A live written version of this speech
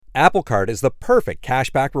Apple Card is the perfect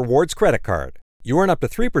cashback rewards credit card. You earn up to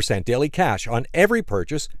 3% daily cash on every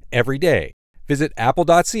purchase, every day. Visit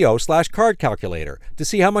apple.co/card calculator to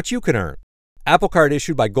see how much you can earn. Apple Card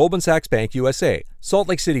issued by Goldman Sachs Bank USA, Salt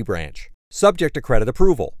Lake City branch. Subject to credit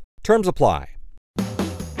approval. Terms apply.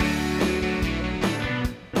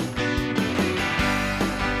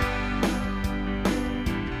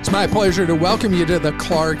 It's my pleasure to welcome you to the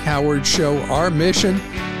Clark Howard Show. Our mission,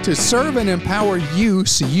 to serve and empower you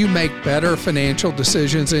so you make better financial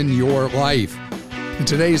decisions in your life. In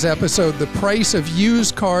today's episode, the price of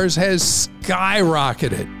used cars has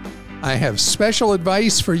skyrocketed. I have special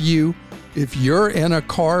advice for you if you're in a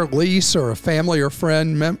car lease or a family or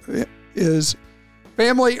friend is.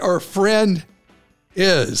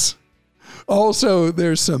 Also,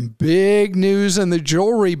 there's some big news in the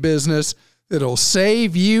jewelry business that'll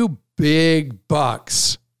save you big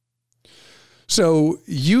bucks. So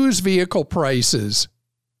used vehicle prices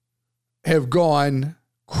have gone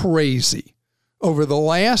crazy. Over the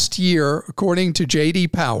last year, according to J.D.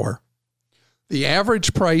 Power, the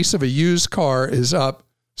average price of a used car is up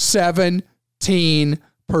 17%.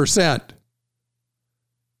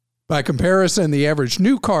 By comparison, the average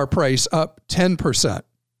new car price up 10%.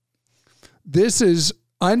 This is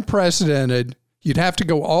unprecedented. You'd have to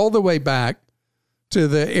go all the way back to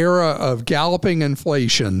the era of galloping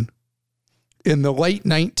inflation in the late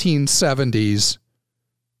 1970s,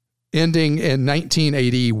 ending in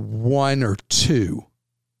 1981 or 2.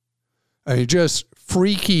 I mean, just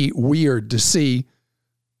freaky weird to see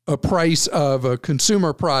a price of a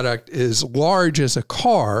consumer product as large as a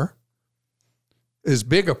car, as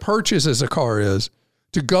big a purchase as a car is,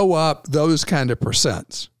 to go up those kind of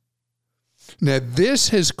percents. Now, this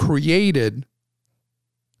has created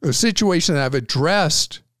a situation that I've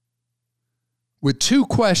addressed with 2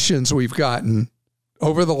 questions we've gotten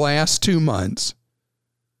over the last 2 months,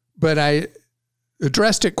 but I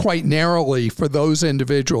addressed it quite narrowly for those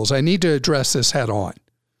individuals. I need to address this head on.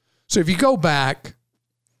 So if you go back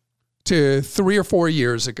to 3 or 4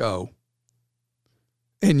 years ago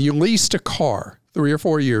and you leased a car 3 or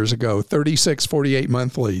 4 years ago, 36,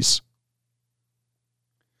 48-month lease,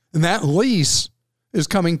 and that lease is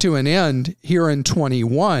coming to an end here in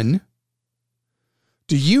 21,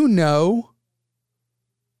 do you know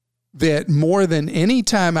that more than any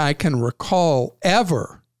time I can recall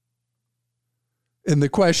ever in the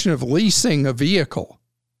question of leasing a vehicle,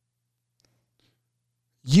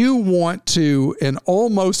 you want to, in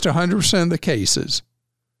almost 100% of the cases,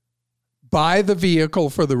 buy the vehicle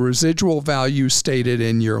for the residual value stated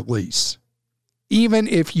in your lease, even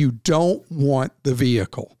if you don't want the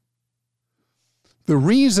vehicle. The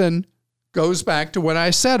reason goes back to what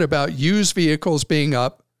I said about used vehicles being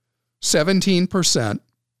up 17%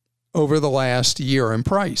 over the last year in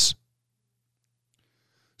price.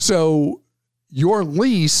 So your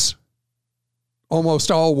lease, almost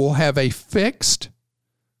all, will have a fixed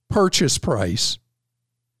purchase price.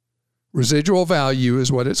 Residual value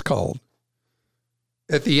is what it's called,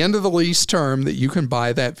 at the end of the lease term that you can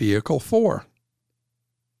buy that vehicle for.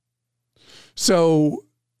 So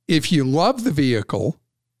if you love the vehicle,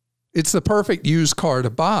 it's the perfect used car to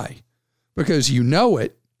buy because you know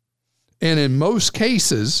it. And in most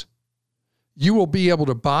cases, you will be able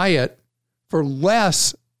to buy it for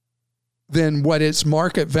less than what its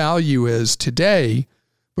market value is today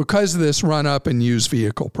because of this run up in used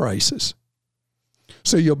vehicle prices.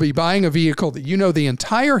 So you'll be buying a vehicle that you know the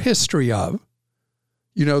entire history of,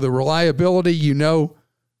 you know the reliability, you know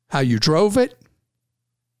how you drove it,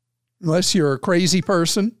 unless you're a crazy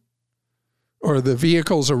person or the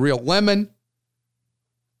vehicle's a real lemon.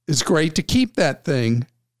 It's great to keep that thing.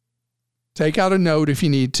 Take out a note if you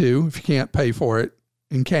need to, if you can't pay for it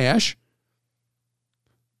in cash,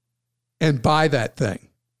 and buy that thing.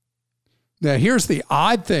 Now, here's the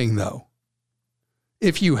odd thing, though.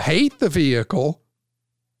 If you hate the vehicle,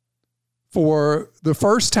 for the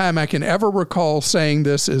first time I can ever recall saying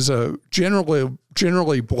this is a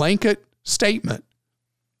generally blanket statement,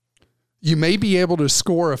 you may be able to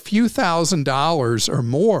score a few $1,000s or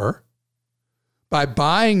more by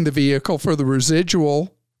buying the vehicle for the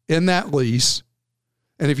residual in that lease,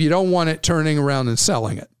 and if you don't want it, turning around and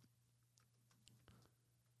selling it.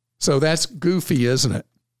 So that's goofy, isn't it?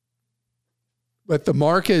 But the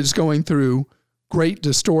market is going through great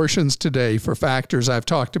distortions today for factors I've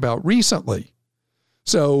talked about recently.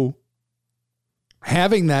 So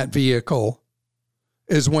having that vehicle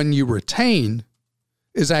is when you retain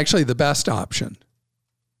is actually the best option.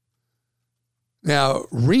 Now,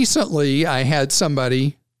 recently I had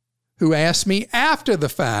somebody who asked me after the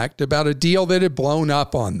fact about a deal that had blown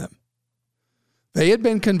up on them. They had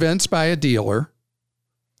been convinced by a dealer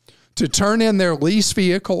to turn in their lease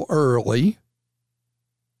vehicle early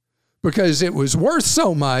because it was worth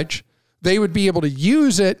so much, they would be able to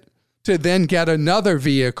use it to then get another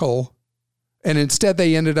vehicle. And instead,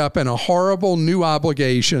 they ended up in a horrible new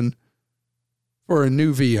obligation for a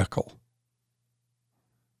new vehicle.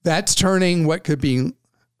 That's turning what could be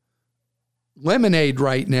lemonade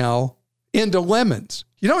right now into lemons.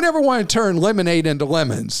 You don't ever want to turn lemonade into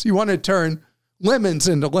lemons. You want to turn lemons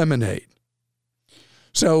into lemonade.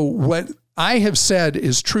 So what I have said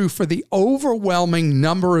is true for the overwhelming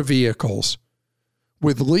number of vehicles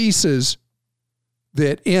with leases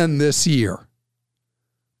that end this year.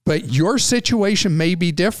 But your situation may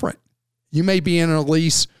be different. You may be in a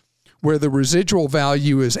lease where the residual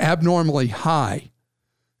value is abnormally high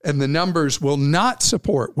and the numbers will not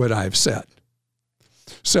support what I've said.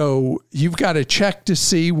 So you've got to check to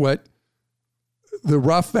see what the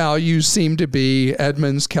rough values seem to be,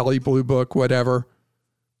 Edmunds, Kelley Blue Book, whatever.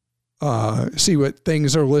 See what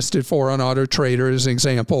things are listed for on Auto Trader as an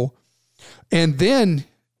example. And then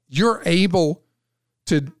you're able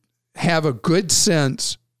to have a good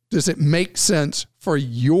sense. Does it make sense for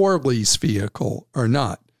your lease vehicle or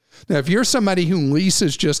not? Now, if you're somebody who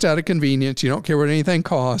leases just out of convenience, you don't care what anything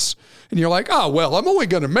costs, and you're like, oh, well, I'm only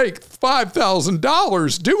going to make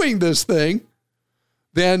 $5,000 doing this thing,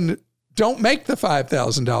 then don't make the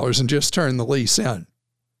 $5,000 and just turn the lease in.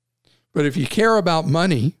 But if you care about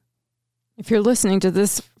money, if you're listening to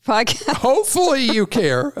this podcast, hopefully you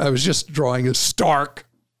care. I was just drawing a stark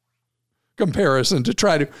comparison to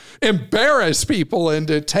try to embarrass people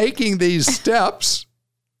into taking these steps.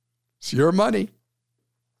 It's your money.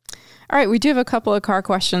 All right, we do have a couple of car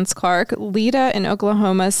questions, Clark. Lita in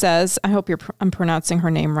Oklahoma says, I hope I'm pronouncing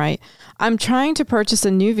her name right. I'm trying to purchase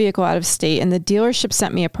a new vehicle out of state, and the dealership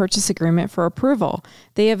sent me a purchase agreement for approval.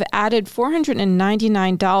 They have added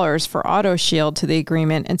 $499 for Auto Shield to the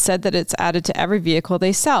agreement and said that it's added to every vehicle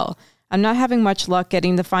they sell. I'm not having much luck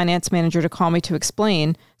getting the finance manager to call me to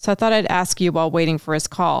explain, so I thought I'd ask you while waiting for his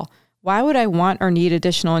call. Why would I want or need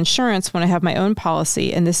additional insurance when I have my own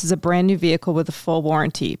policy and this is a brand new vehicle with a full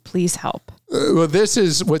warranty? Please help. Well, this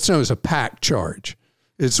is what's known as a pack charge.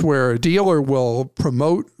 It's where a dealer will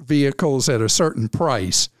promote vehicles at a certain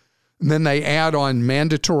price, and then they add on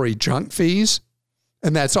mandatory junk fees,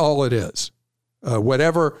 and that's all it is.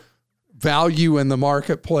 Whatever value in the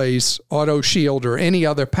marketplace, Auto Shield or any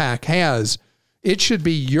other pack has, it should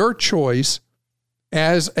be your choice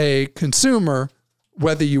as a consumer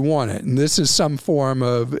whether you want it. And this is some form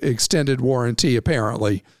of extended warranty,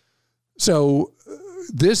 apparently. So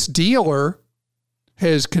this dealer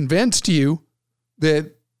has convinced you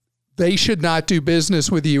that they should not do business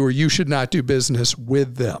with you or you should not do business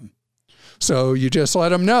with them. So you just let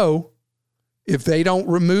them know if they don't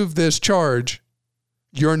remove this charge,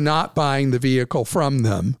 you're not buying the vehicle from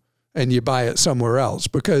them and you buy it somewhere else,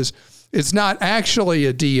 because it's not actually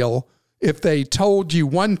a deal if they told you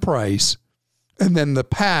one price and then the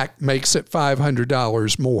pack makes it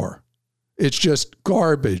 $500 more. It's just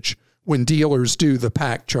garbage when dealers do the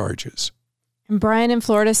pack charges. And Brian in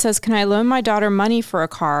Florida says, can I loan my daughter money for a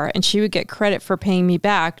car and she would get credit for paying me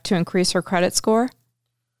back to increase her credit score?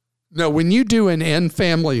 No, when you do an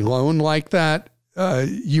in-family loan like that,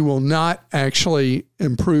 you will not actually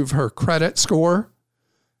improve her credit score.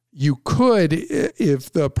 You could,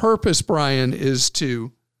 if the purpose, Brian, is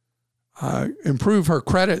to improve her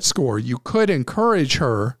credit score, you could encourage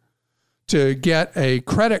her to get a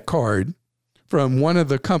credit card from one of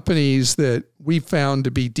the companies that we found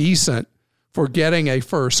to be decent for getting a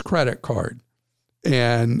first credit card.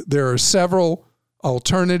 And there are several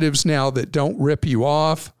alternatives now that don't rip you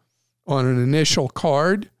off on an initial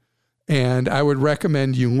card. And I would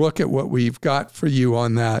recommend you look at what we've got for you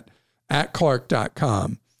on that at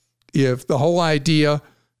clark.com. If the whole idea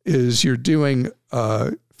is you're doing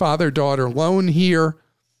a father-daughter loan here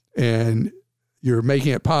and you're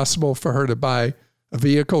making it possible for her to buy a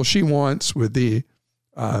vehicle she wants with the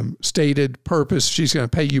stated purpose she's going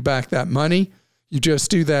to pay you back that money, you just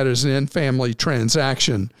do that as an in-family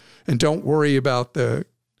transaction and don't worry about the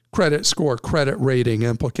credit score, credit rating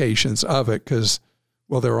implications of it because,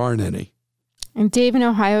 well, there aren't any. And Dave in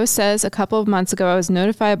Ohio says, a couple of months ago, I was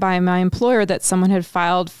notified by my employer that someone had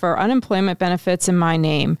filed for unemployment benefits in my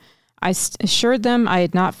name. I assured them I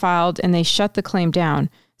had not filed, and they shut the claim down.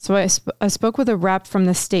 So I spoke with a rep from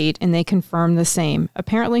the state, and they confirmed the same.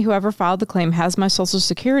 Apparently, whoever filed the claim has my Social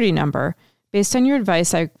Security number. Based on your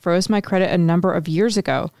advice, I froze my credit a number of years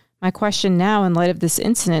ago. My question now, in light of this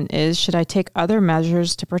incident, is should I take other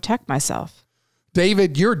measures to protect myself?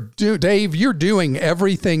 Dave, you're doing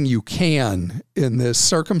everything you can in this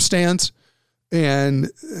circumstance. And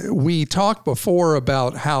we talked before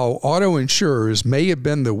about how auto insurers may have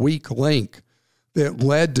been the weak link that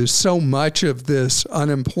led to so much of this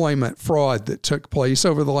unemployment fraud that took place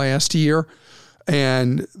over the last year.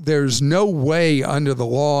 And there's no way under the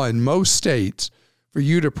law in most states for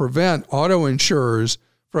you to prevent auto insurers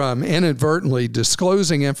from inadvertently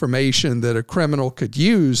disclosing information that a criminal could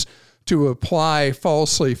use to apply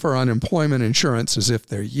falsely for unemployment insurance as if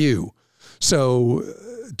they're you. So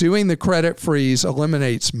doing the credit freeze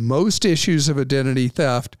eliminates most issues of identity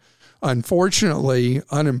theft. Unfortunately,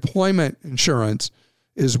 unemployment insurance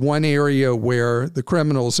is one area where the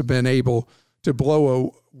criminals have been able to blow a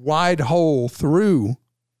wide hole through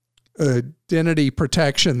identity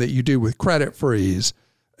protection that you do with credit freeze.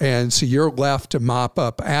 And so you're left to mop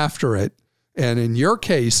up after it. And in your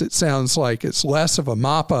case, it sounds like it's less of a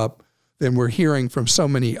mop up than we're hearing from so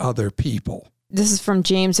many other people. This is from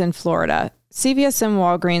James in Florida. CVS and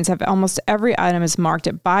Walgreens have almost every item is marked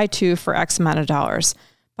at buy two for X amount of dollars.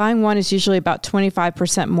 Buying one is usually about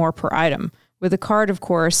 25% more per item. With a card, of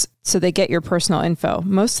course, so they get your personal info.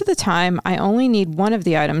 Most of the time, I only need one of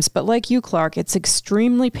the items, but like you, Clark, it's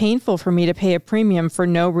extremely painful for me to pay a premium for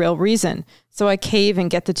no real reason. So I cave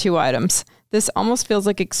and get the two items. This almost feels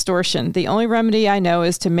like extortion. The only remedy I know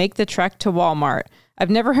is to make the trek to Walmart. I've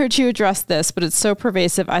never heard you address this, but it's so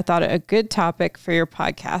pervasive, I thought it a good topic for your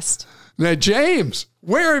podcast. Now, James,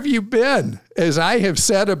 where have you been? As I have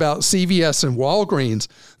said about CVS and Walgreens,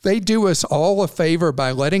 they do us all a favor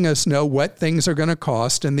by letting us know what things are going to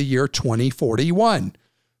cost in the year 2041,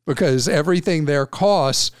 because everything there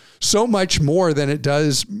costs so much more than it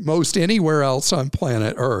does most anywhere else on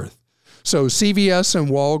planet Earth. So CVS and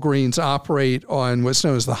Walgreens operate on what's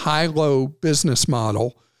known as the high-low business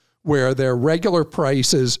model, where their regular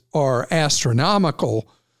prices are astronomical,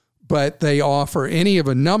 but they offer any of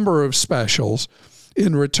a number of specials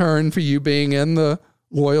in return for you being in the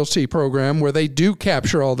loyalty program, where they do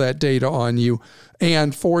capture all that data on you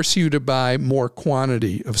and force you to buy more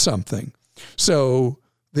quantity of something. So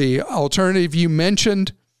the alternative you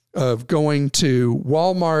mentioned of going to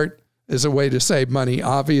Walmart is a way to save money,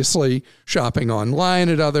 obviously, shopping online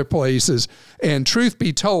at other places. And truth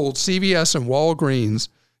be told, CVS and Walgreens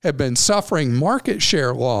have been suffering market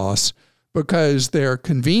share loss because their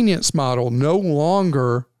convenience model no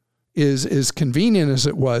longer is as convenient as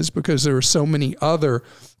it was, because there are so many other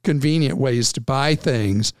convenient ways to buy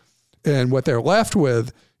things. And what they're left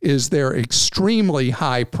with is their extremely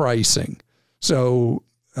high pricing. So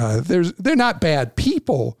they're not bad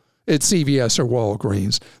people at CVS or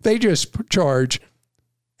Walgreens. They just charge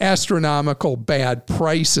astronomical bad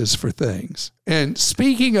prices for things. And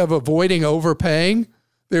speaking of avoiding overpaying,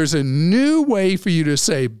 there's a new way for you to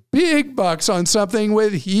save big bucks on something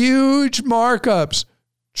with huge markups: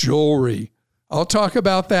 jewelry. I'll talk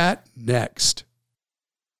about that next.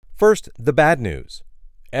 First, the bad news.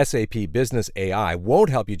 SAP Business AI won't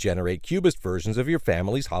help you generate cubist versions of your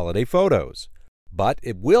family's holiday photos, but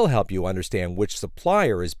it will help you understand which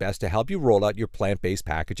supplier is best to help you roll out your plant-based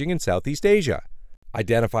packaging in Southeast Asia,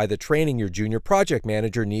 identify the training your junior project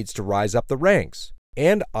manager needs to rise up the ranks,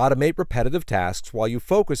 and automate repetitive tasks while you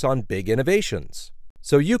focus on big innovations,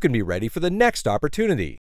 so you can be ready for the next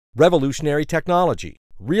opportunity. Revolutionary technology,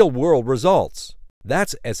 real-world results.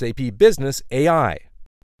 That's SAP Business AI.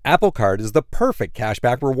 Apple Card is the perfect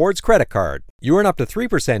cashback rewards credit card. You earn up to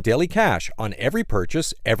 3% daily cash on every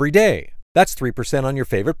purchase every day. That's 3% on your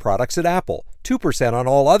favorite products at Apple, 2% on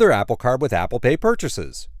all other Apple Card with Apple Pay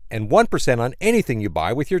purchases, and 1% on anything you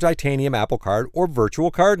buy with your titanium Apple Card or virtual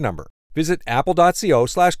card number. Visit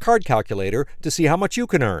apple.co/card calculator to see how much you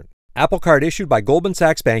can earn. Apple Card issued by Goldman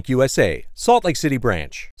Sachs Bank USA, Salt Lake City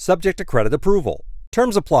branch, subject to credit approval.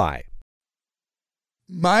 Terms apply.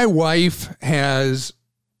 My wife has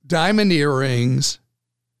diamond earrings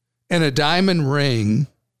and a diamond ring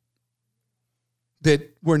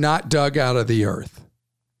that were not dug out of the earth.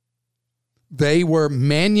 They were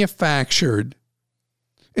manufactured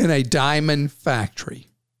in a diamond factory.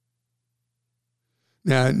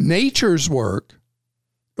 Now, nature's work,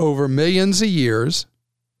 over millions of years,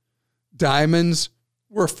 diamonds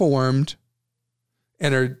were formed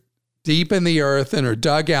and are deep in the earth and are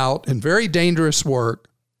dug out in very dangerous work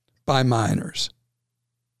by miners.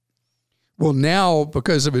 Well, now,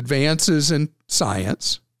 because of advances in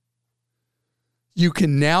science, you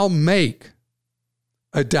can now make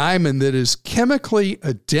a diamond that is chemically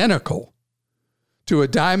identical to a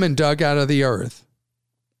diamond dug out of the earth.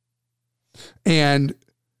 And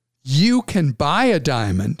you can buy a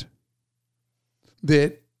diamond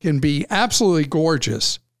that can be absolutely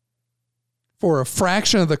gorgeous for a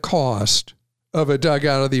fraction of the cost of a dug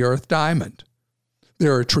out of the earth diamond.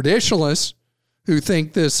 There are traditionalists who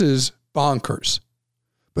think this is bonkers.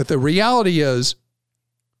 But the reality is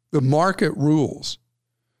the market rules,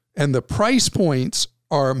 and the price points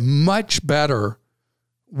are much better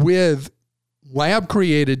with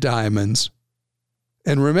lab-created diamonds.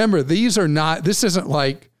 And remember, this isn't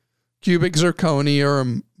like cubic zirconia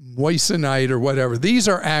or moissanite or whatever. These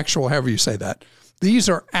are actual, however you say that, these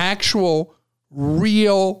are actual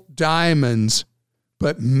real diamonds,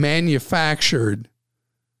 but manufactured,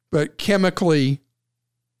 but chemically.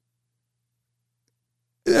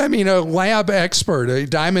 I mean, a lab expert, a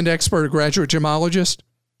diamond expert, a graduate gemologist,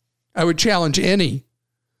 I would challenge any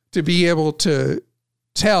to be able to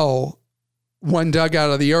tell one dug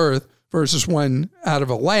out of the earth versus one out of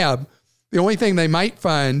a lab. The only thing they might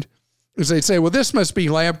find is they'd say, well, this must be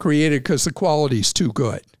lab created because the quality's too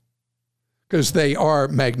good, because they are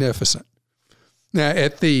magnificent. Now,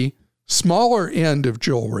 at the smaller end of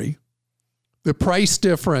jewelry, the price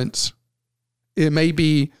difference, it may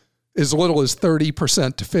be as little as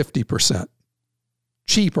 30% to 50%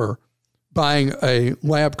 cheaper buying a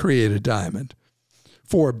lab-created diamond.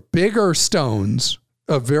 For bigger stones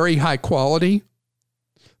of very high quality,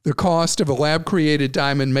 the cost of a lab-created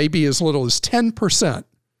diamond may be as little as 10%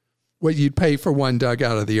 what you'd pay for one dug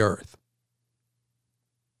out of the earth.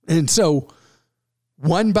 And so,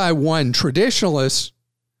 one by one, traditionalists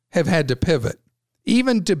have had to pivot.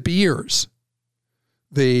 Even De Beers,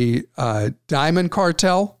 the diamond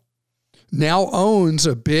cartel, now owns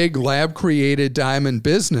a big lab-created diamond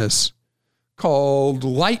business called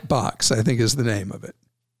Lightbox, I think is the name of it.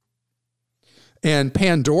 And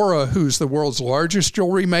Pandora, who's the world's largest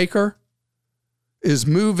jewelry maker, is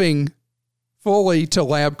moving fully to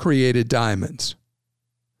lab-created diamonds.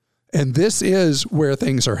 And this is where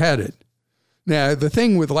things are headed. Now, the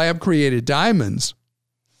thing with lab-created diamonds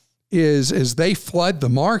is as they flood the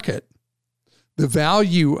market, the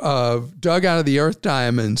value of dug out of the earth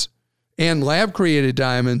diamonds and lab-created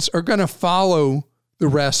diamonds are going to follow the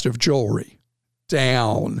rest of jewelry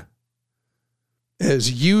down.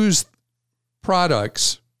 As used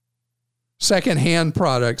products, secondhand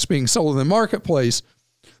products being sold in the marketplace,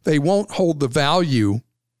 they won't hold the value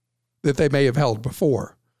that they may have held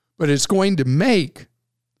before. But it's going to make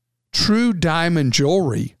true diamond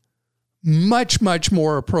jewelry much, much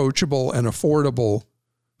more approachable and affordable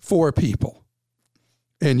for people.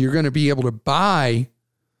 And you're going to be able to buy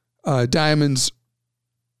diamonds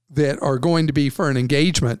that are going to be for an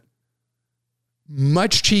engagement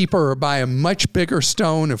much cheaper, or buy a much bigger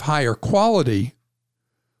stone of higher quality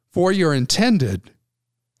for your intended,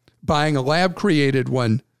 buying a lab-created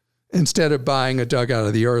one instead of buying a dug out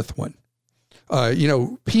of the earth one.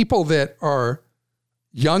 People that are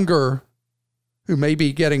younger who may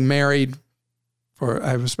be getting married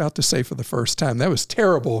I was about to say for the first time. That was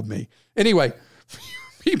terrible of me. Anyway,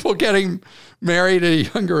 people getting married at a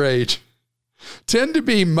younger age tend to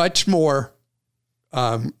be much more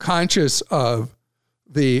conscious of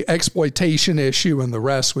the exploitation issue and the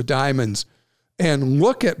rest with diamonds, and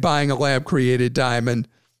look at buying a lab-created diamond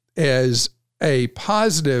as a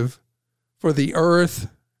positive for the earth,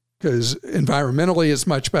 because environmentally it's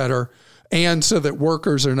much better, and so that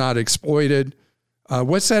workers are not exploited.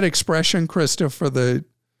 What's that expression, Krista, for the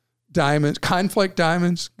diamonds? Conflict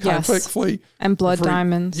diamonds? Conflict yes. free? And blood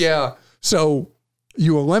diamonds. Yeah. So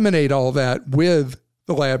you eliminate all that with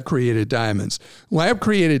the lab-created diamonds.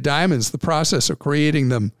 Lab-created diamonds, the process of creating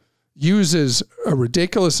them uses a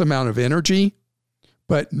ridiculous amount of energy,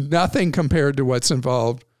 but nothing compared to what's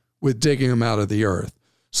involved with digging them out of the earth.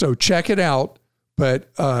 So check it out. But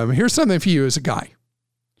here's something for you as a guy.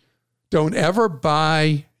 Don't ever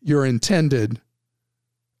buy your intended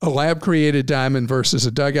a lab-created diamond versus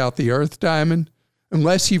a dug-out-the-earth diamond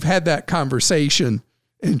unless you've had that conversation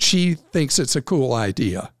and she thinks it's a cool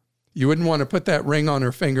idea. You wouldn't want to put that ring on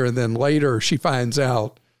her finger and then later she finds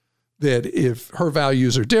out that if her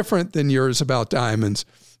values are different than yours about diamonds,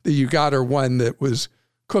 that you got her one that was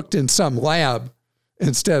cooked in some lab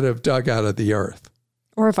instead of dug out of the earth.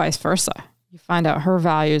 Or vice versa. You find out her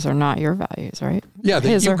values are not your values, right? Yeah,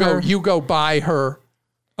 you go buy her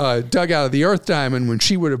dug out of the earth diamond when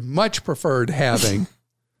she would have much preferred having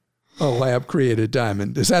a lab-created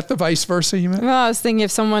diamond. Is that the vice versa you meant? Well, I was thinking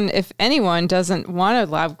if anyone doesn't want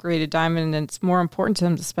a lab-created diamond and it's more important to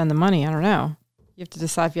them to spend the money, I don't know. You have to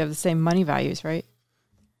decide if you have the same money values, right?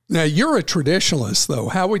 Now, you're a traditionalist, though.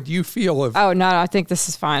 How would you feel if... Oh, no, I think this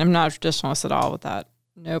is fine. I'm not a traditionalist at all with that.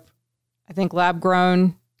 Nope. I think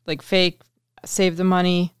lab-grown, like fake, save the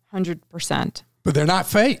money, 100%. But they're not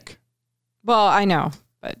fake. Well, I know,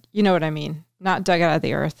 but you know what I mean. Not dug out of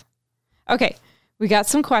the earth. Okay. We got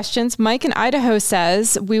some questions. Mike in Idaho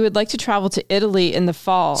says, we would like to travel to Italy in the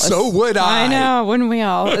fall. So would I. I know, wouldn't we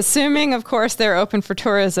all? Assuming, of course, they're open for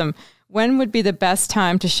tourism. When would be the best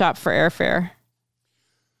time to shop for airfare?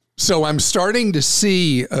 So I'm starting to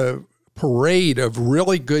see a parade of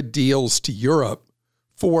really good deals to Europe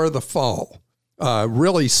for the fall,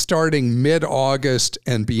 really starting mid-August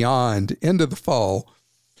and beyond into the fall.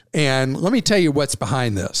 And let me tell you what's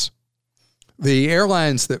behind this. The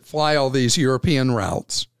airlines that fly all these European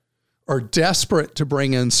routes are desperate to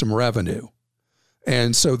bring in some revenue.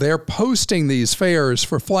 And so they're posting these fares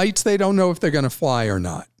for flights they don't know if they're going to fly or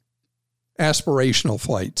not. Aspirational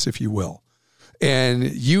flights, if you will.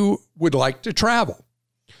 And you would like to travel.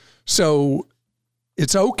 So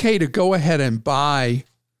it's okay to go ahead and buy,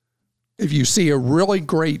 if you see a really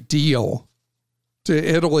great deal to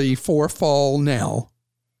Italy for fall now,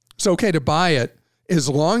 it's okay to buy it as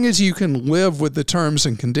long as you can live with the terms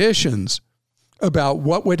and conditions about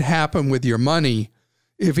what would happen with your money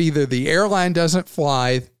if either the airline doesn't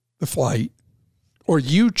fly the flight or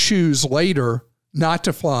you choose later not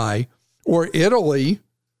to fly, or Italy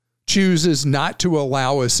chooses not to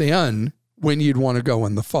allow us in when you'd want to go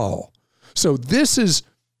in the fall. So this is,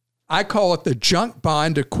 I call it the junk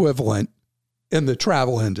bond equivalent in the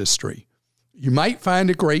travel industry. You might find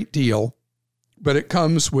a great deal, but it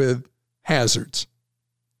comes with hazards.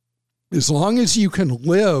 As long as you can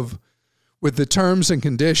live with the terms and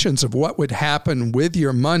conditions of what would happen with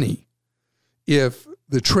your money if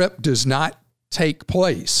the trip does not take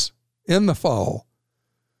place in the fall,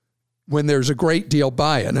 when there's a great deal,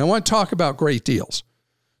 buy it. And I want to talk about great deals.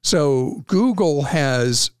 So Google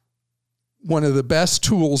has one of the best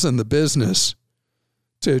tools in the business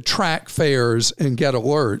to track fares and get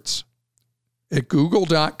alerts at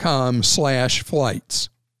google.com/flights.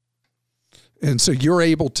 And so you're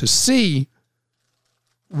able to see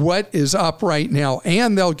what is up right now.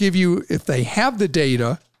 And they'll give you, if they have the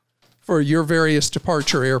data for your various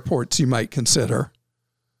departure airports you might consider,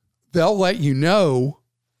 they'll let you know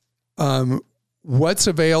what's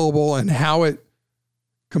available and how it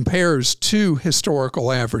compares to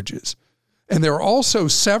historical averages. And there are also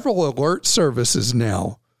several alert services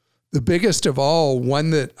now. The biggest of all,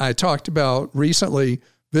 one that I talked about recently,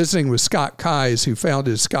 visiting with Scott Keyes, who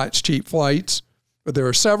founded Scott's Cheap Flights. But there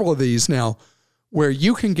are several of these now where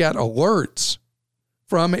you can get alerts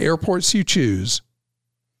from airports you choose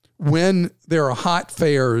when there are hot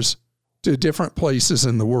fares to different places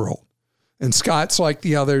in the world. And Scott's, like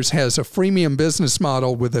the others, has a freemium business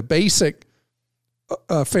model with a basic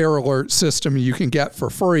fare alert system you can get for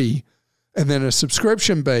free, and then a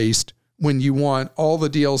subscription-based when you want all the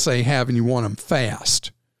deals they have and you want them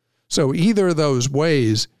fast. So either of those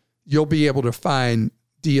ways, you'll be able to find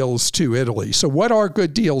deals to Italy. So what are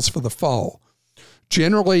good deals for the fall?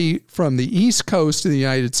 Generally, from the East Coast of the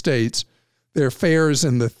United States, there are fares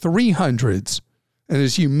in the 300s. And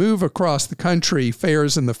as you move across the country,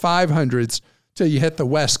 fares in the 500s till you hit the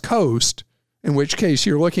West Coast, in which case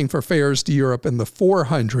you're looking for fares to Europe in the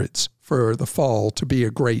 400s for the fall to be a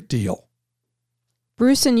great deal.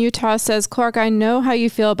 Bruce in Utah says, Clark, I know how you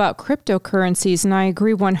feel about cryptocurrencies, and I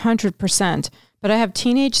agree 100%. But I have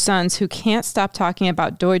teenage sons who can't stop talking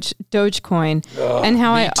about Dogecoin and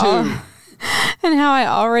how I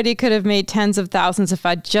already could have made tens of thousands if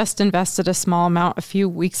I'd just invested a small amount a few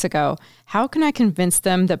weeks ago. How can I convince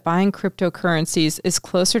them that buying cryptocurrencies is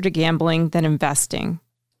closer to gambling than investing?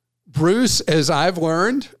 Bruce, as I've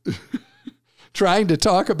learned, trying to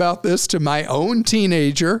talk about this to my own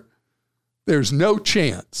teenager, there's no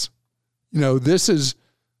chance. You know, this is,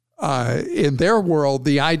 in their world,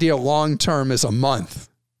 the ideal long-term is a month.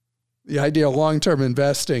 The ideal long-term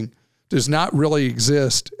investing does not really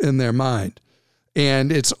exist in their mind.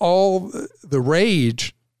 And it's all the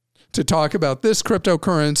rage to talk about this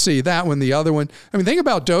cryptocurrency, that one, the other one. I mean, think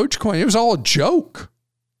about Dogecoin. It was all a joke.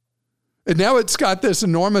 And now it's got this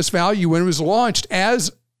enormous value when it was launched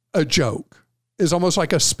as a joke. It's almost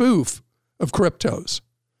like a spoof of cryptos.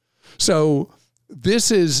 So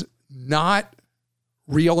this is not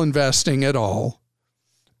real investing at all.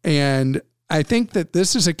 And I think that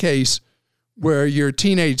this is a case where your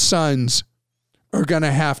teenage sons are going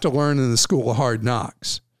to have to learn in the school of hard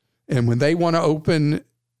knocks. And when they want to open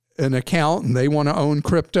an account and they want to own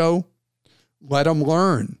crypto, let them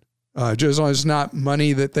learn. Just as long as it's not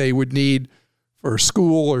money that they would need for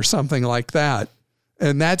school or something like that.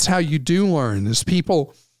 And that's how you do learn, is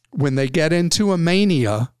people, when they get into a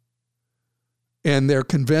mania and they're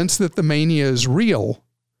convinced that the mania is real,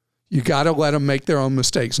 you got to let them make their own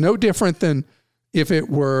mistakes. No different than if it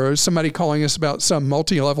were somebody calling us about some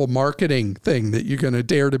multi-level marketing thing that you're going to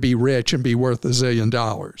dare to be rich and be worth $1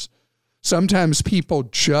 zillion. Sometimes people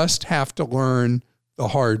just have to learn the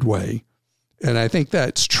hard way. And I think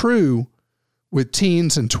that's true with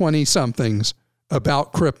teens and 20-somethings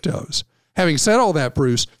about cryptos. Having said all that,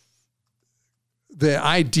 Bruce, the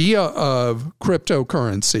idea of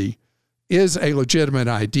cryptocurrency is a legitimate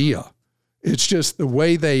idea. It's just the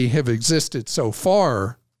way they have existed so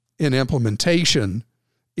far in implementation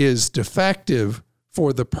is defective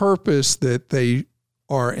for the purpose that they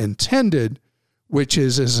are intended, which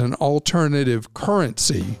is as an alternative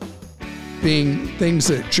currency, being things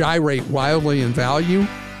that gyrate wildly in value.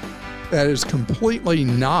 That is completely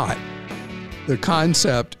not the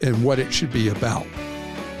concept and what it should be about.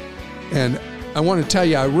 And I want to tell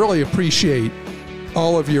you, I really appreciate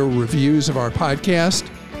all of your reviews of our podcast.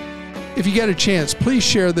 If you get a chance, please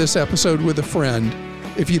share this episode with a friend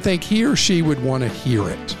if you think he or she would want to hear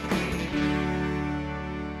it.